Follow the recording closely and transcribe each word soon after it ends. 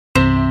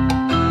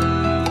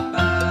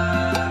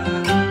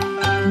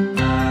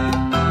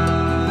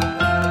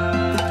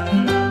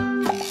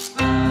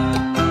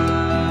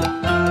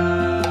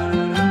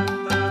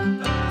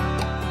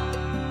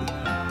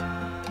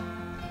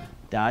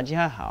大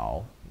家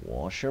好，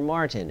我是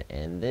Martin,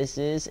 and this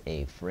is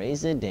a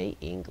Phrase a Day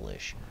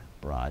English,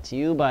 brought to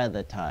you by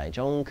the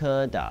Taichung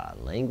Ke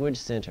Language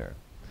Center.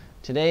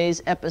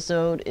 Today's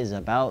episode is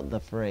about the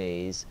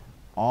phrase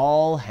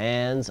all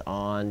hands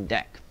on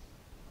deck.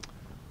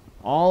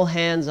 All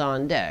hands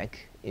on deck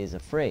is a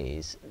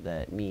phrase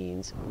that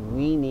means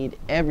we need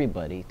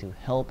everybody to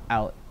help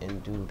out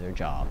and do their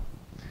job.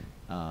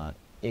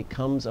 It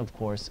comes, of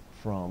course,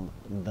 from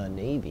the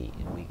Navy,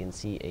 and we can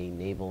see a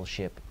naval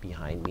ship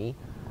behind me.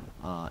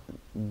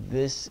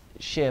 This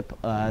ship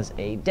has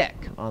a deck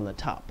on the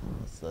top.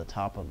 The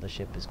top of the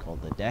ship is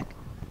called the deck,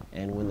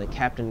 and when the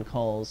captain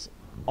calls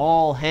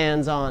all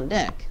hands on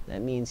deck,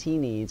 that means he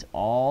needs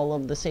all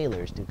of the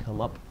sailors to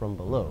come up from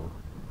below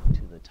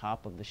to the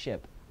top of the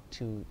ship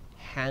to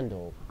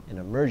handle an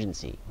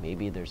emergency.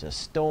 Maybe there's a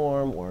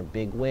storm or a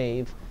big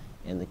wave,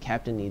 and the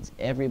captain needs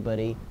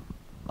everybody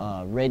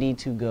ready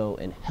to go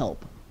and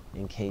help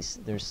in case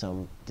there's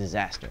some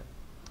disaster.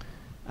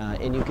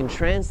 And you can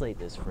translate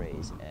this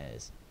phrase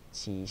as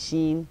齐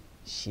心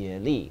协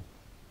力.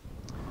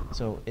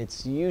 So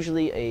it's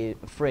usually a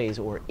phrase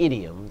or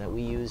idiom that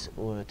we use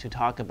to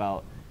talk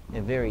about a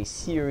very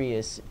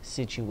serious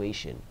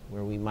situation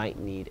where we might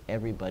need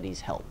everybody's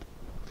help.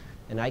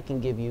 And I can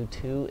give you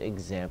two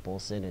example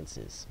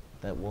sentences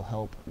that will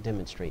help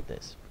demonstrate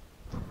this.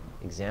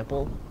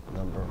 Example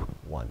number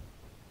 1.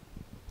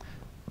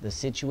 The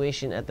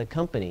situation at the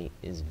company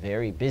is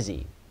very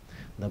busy.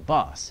 The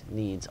boss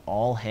needs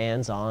all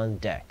hands on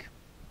deck.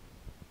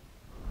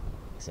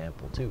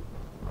 Example 2.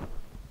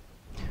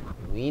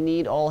 We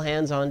need all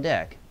hands on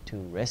deck to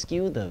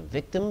rescue the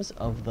victims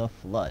of the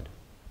flood.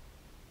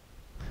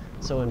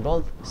 So in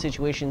both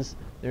situations,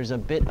 there's a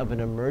bit of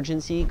an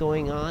emergency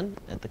going on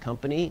at the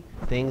company.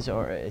 Things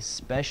are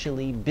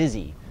especially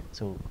busy.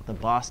 So the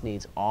boss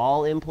needs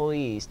all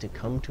employees to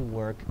come to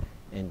work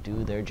and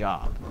do their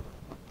job.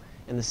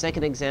 In the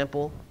second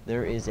example,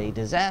 there is a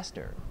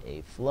disaster,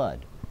 a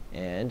flood,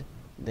 and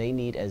they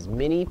need as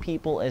many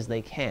people as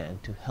they can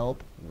to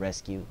help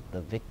rescue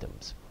the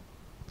victims.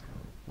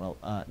 Well,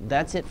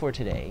 that's it for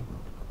today.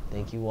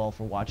 Thank you all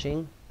for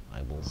watching.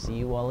 I will see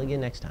you all again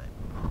next time.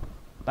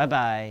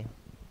 Bye-bye.